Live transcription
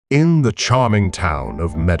In the charming town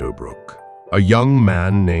of Meadowbrook, a young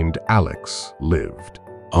man named Alex lived.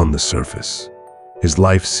 On the surface, his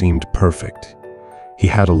life seemed perfect. He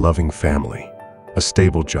had a loving family, a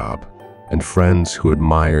stable job, and friends who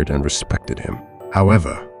admired and respected him.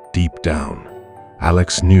 However, deep down,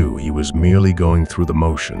 Alex knew he was merely going through the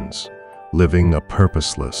motions, living a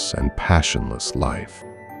purposeless and passionless life.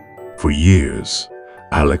 For years,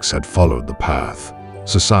 Alex had followed the path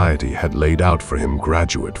society had laid out for him: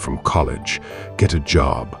 graduate from college, get a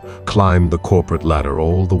job, climb the corporate ladder,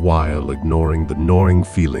 all the while ignoring the gnawing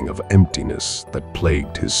feeling of emptiness that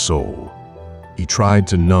plagued his soul. He tried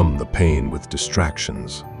to numb the pain with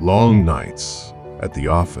distractions, long nights at the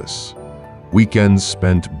office, weekends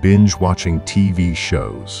spent binge-watching TV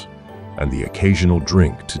shows, and the occasional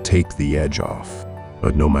drink to take the edge off.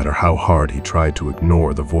 But no matter how hard he tried to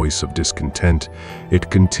ignore the voice of discontent, it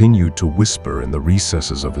continued to whisper in the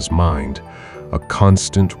recesses of his mind, a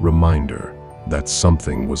constant reminder that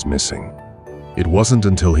something was missing. It wasn't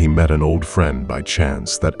until he met an old friend by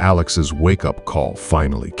chance that Alex's wake-up call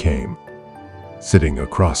finally came. Sitting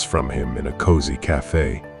across from him in a cozy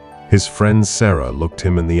cafe, his friend Sarah looked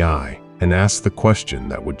him in the eye and asked the question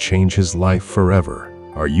that would change his life forever.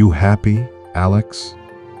 "Are you happy, Alex?"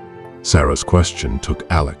 Sarah's question took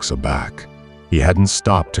Alex aback. He hadn't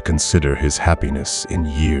stopped to consider his happiness in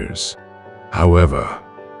years. However,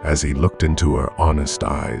 as he looked into her honest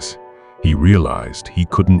eyes, he realized he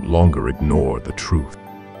couldn't longer ignore the truth.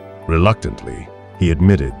 Reluctantly, he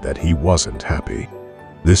admitted that he wasn't happy.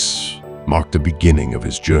 This marked the beginning of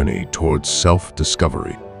his journey towards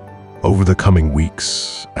self-discovery. Over the coming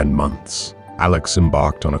weeks and months, Alex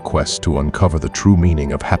embarked on a quest to uncover the true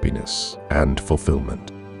meaning of happiness and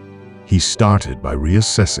fulfillment. He started by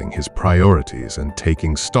reassessing his priorities and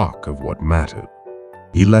taking stock of what mattered.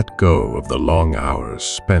 He let go of the long hours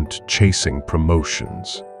spent chasing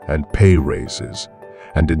promotions and pay raises,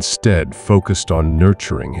 and instead focused on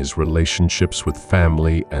nurturing his relationships with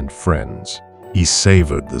family and friends. He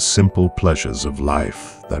savored the simple pleasures of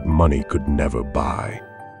life that money could never buy.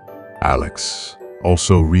 Alex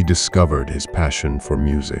also rediscovered his passion for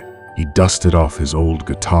music. He dusted off his old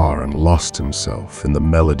guitar and lost himself in the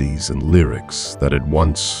melodies and lyrics that had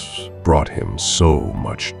once brought him so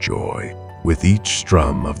much joy. With each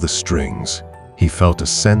strum of the strings, he felt a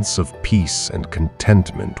sense of peace and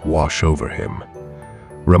contentment wash over him,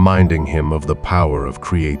 reminding him of the power of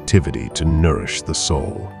creativity to nourish the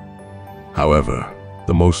soul. However,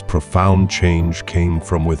 the most profound change came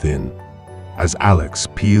from within. As Alex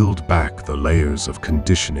peeled back the layers of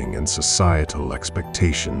conditioning and societal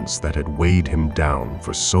expectations that had weighed him down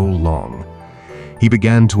for so long, he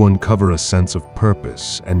began to uncover a sense of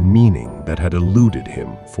purpose and meaning that had eluded him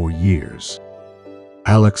for years.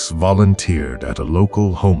 Alex volunteered at a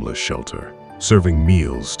local homeless shelter, serving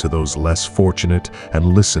meals to those less fortunate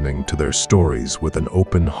and listening to their stories with an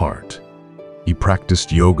open heart. He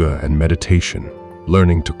practiced yoga and meditation,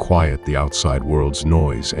 learning to quiet the outside world's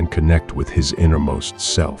noise and connect with his innermost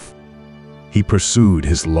self. He pursued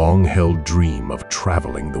his long-held dream of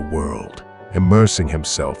traveling the world, immersing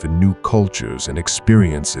himself in new cultures and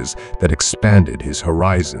experiences that expanded his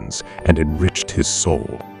horizons and enriched his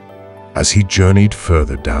soul. As he journeyed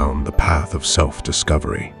further down the path of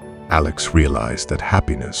self-discovery, Alex realized that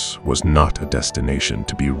happiness was not a destination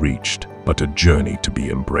to be reached, but a journey to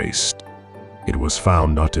be embraced. It was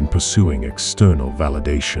found not in pursuing external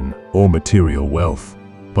validation or material wealth,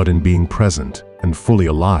 but in being present and fully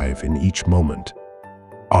alive in each moment.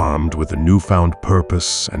 Armed with a newfound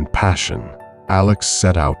purpose and passion, Alex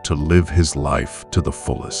set out to live his life to the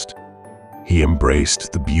fullest. He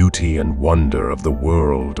embraced the beauty and wonder of the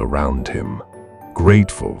world around him,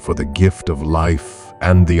 grateful for the gift of life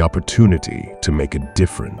and the opportunity to make a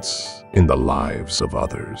difference in the lives of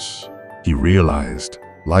others. He realized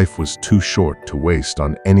life was too short to waste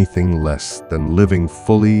on anything less than living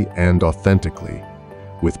fully and authentically,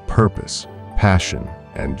 with purpose, passion,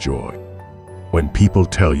 and joy. When people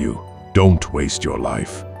tell you, "Don't waste your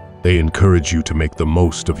life," they encourage you to make the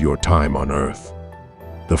most of your time on earth.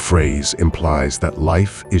 The phrase implies that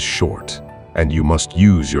life is short, and you must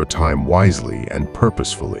use your time wisely and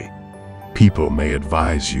purposefully. People may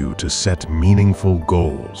advise you to set meaningful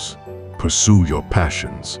goals, pursue your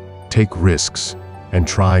passions, take risks, and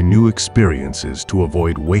try new experiences to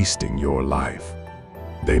avoid wasting your life.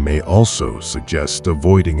 They may also suggest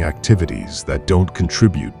avoiding activities that don't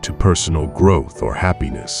contribute to personal growth or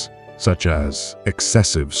happiness, such as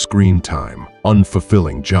excessive screen time,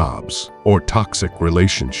 unfulfilling jobs, or toxic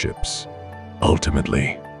relationships.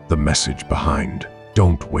 Ultimately, the message behind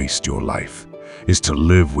 "Don't waste your life" is to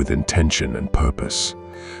live with intention and purpose,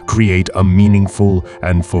 Create a meaningful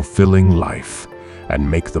and fulfilling life, and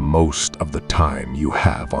make the most of the time you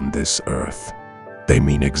have on this earth. They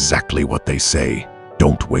mean exactly what they say.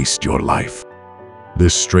 Don't waste your life.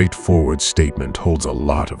 This straightforward statement holds a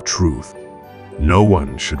lot of truth. No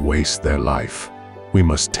one should waste their life. We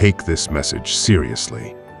must take this message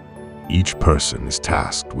seriously. Each person is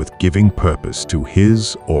tasked with giving purpose to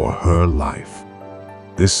his or her life.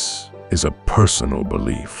 This is a personal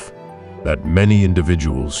belief that many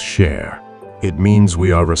individuals share. It means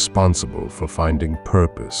we are responsible for finding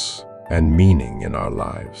purpose and meaning in our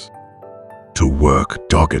lives. To work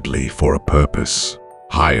doggedly for a purpose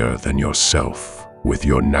higher than yourself with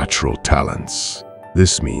your natural talents.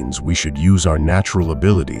 This means we should use our natural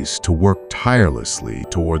abilities to work tirelessly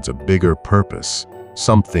towards a bigger purpose,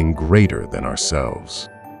 something greater than ourselves.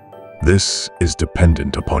 This is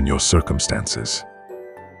dependent upon your circumstances.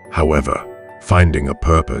 However, finding a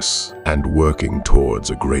purpose and working towards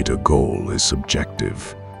a greater goal is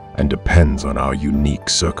subjective and depends on our unique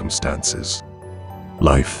circumstances.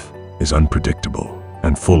 Life is unpredictable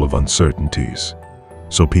and full of uncertainties,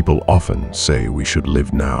 so people often say we should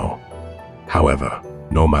live now. However,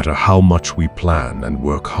 no matter how much we plan and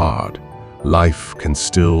work hard, life can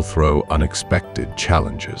still throw unexpected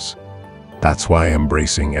challenges. That's why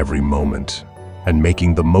embracing every moment and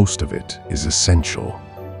making the most of it is essential.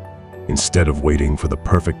 Instead of waiting for the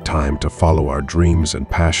perfect time to follow our dreams and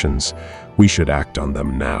passions, we should act on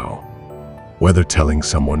them now. Whether telling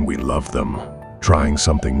someone we love them, trying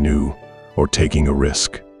something new, or taking a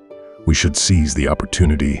risk, we should seize the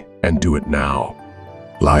opportunity and do it now.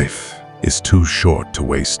 Life is too short to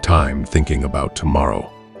waste time thinking about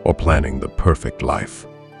tomorrow or planning the perfect life.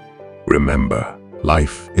 Remember,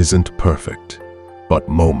 life isn't perfect, but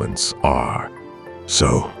moments are.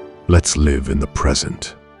 So, let's live in the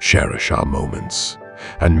present, cherish our moments,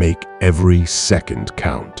 and make every second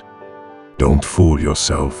count. Don't fool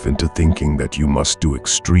yourself into thinking that you must do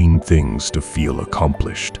extreme things to feel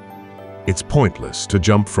accomplished. It's pointless to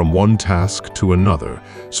jump from one task to another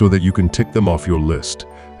so that you can tick them off your list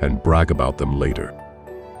and brag about them later.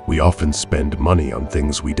 We often spend money on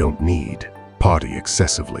things we don't need, party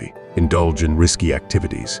excessively, indulge in risky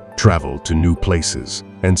activities, travel to new places,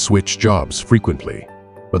 and switch jobs frequently.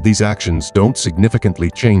 But these actions don't significantly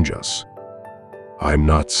change us. I'm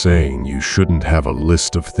not saying you shouldn't have a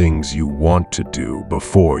list of things you want to do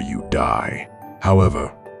before you die.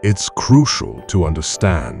 However, it's crucial to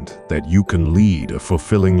understand that you can lead a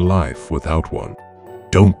fulfilling life without one.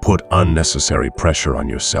 Don't put unnecessary pressure on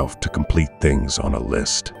yourself to complete things on a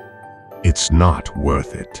list. It's not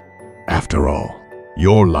worth it. After all,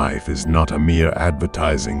 your life is not a mere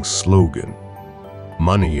advertising slogan.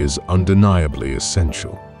 Money is undeniably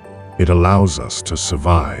essential. It allows us to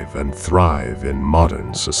survive and thrive in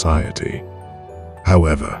modern society.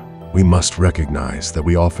 However, we must recognize that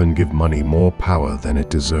we often give money more power than it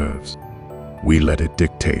deserves. We let it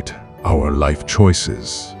dictate our life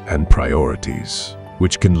choices and priorities,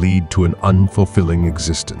 which can lead to an unfulfilling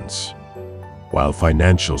existence. While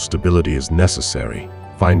financial stability is necessary,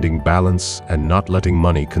 finding balance and not letting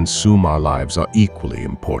money consume our lives are equally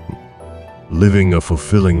important. Living a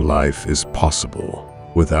fulfilling life is possible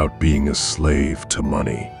without being a slave to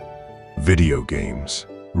money. Video games,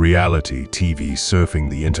 reality TV, surfing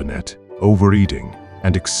the internet, overeating,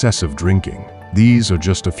 and excessive drinking. These are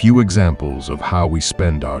just a few examples of how we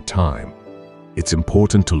spend our time. It's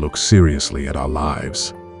important to look seriously at our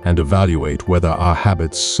lives and evaluate whether our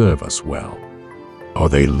habits serve us well. Are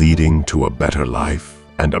they leading to a better life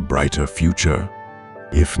and a brighter future?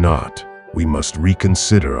 If not, we must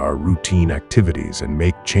reconsider our routine activities and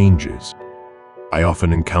make changes. I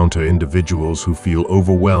often encounter individuals who feel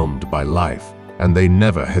overwhelmed by life, and they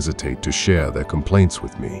never hesitate to share their complaints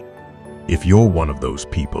with me. If you're one of those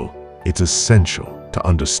people, it's essential to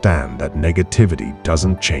understand that negativity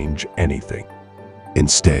doesn't change anything.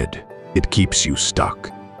 Instead, it keeps you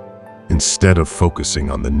stuck. Instead of focusing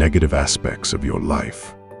on the negative aspects of your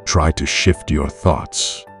life, try to shift your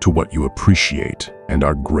thoughts to what you appreciate and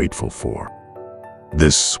are grateful for.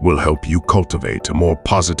 This will help you cultivate a more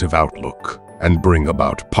positive outlook and bring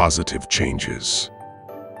about positive changes.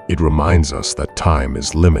 It reminds us that time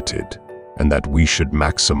is limited and that we should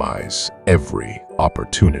maximize every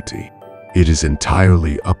opportunity. It is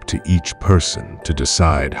entirely up to each person to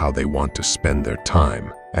decide how they want to spend their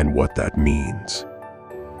time and what that means.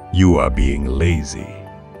 You are being lazy.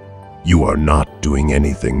 You are not doing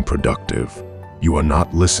anything productive. You are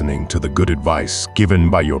not listening to the good advice given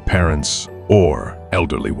by your parents or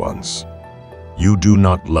elderly ones. You do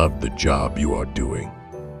not love the job you are doing.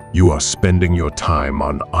 You are spending your time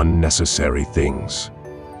on unnecessary things.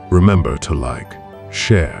 Remember to like,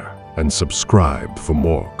 share, and subscribe for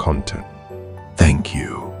more content. Thank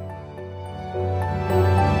you.